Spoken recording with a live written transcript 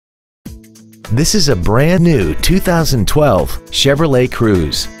This is a brand new 2012 Chevrolet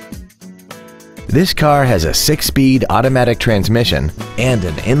Cruze. This car has a 6-speed automatic transmission and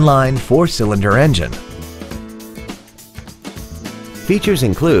an inline 4-cylinder engine. Features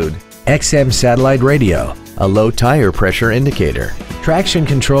include XM satellite radio, a low tire pressure indicator, traction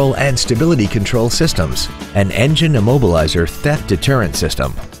control and stability control systems, an engine immobilizer theft deterrent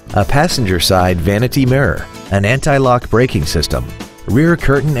system, a passenger side vanity mirror, an anti-lock braking system, rear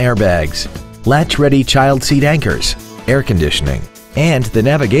curtain airbags, latch-ready child seat anchors, air conditioning, and the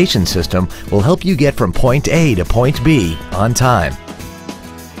navigation system will help you get from point A to point B on time.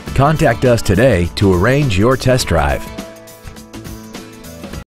 Contact us today to arrange your test drive.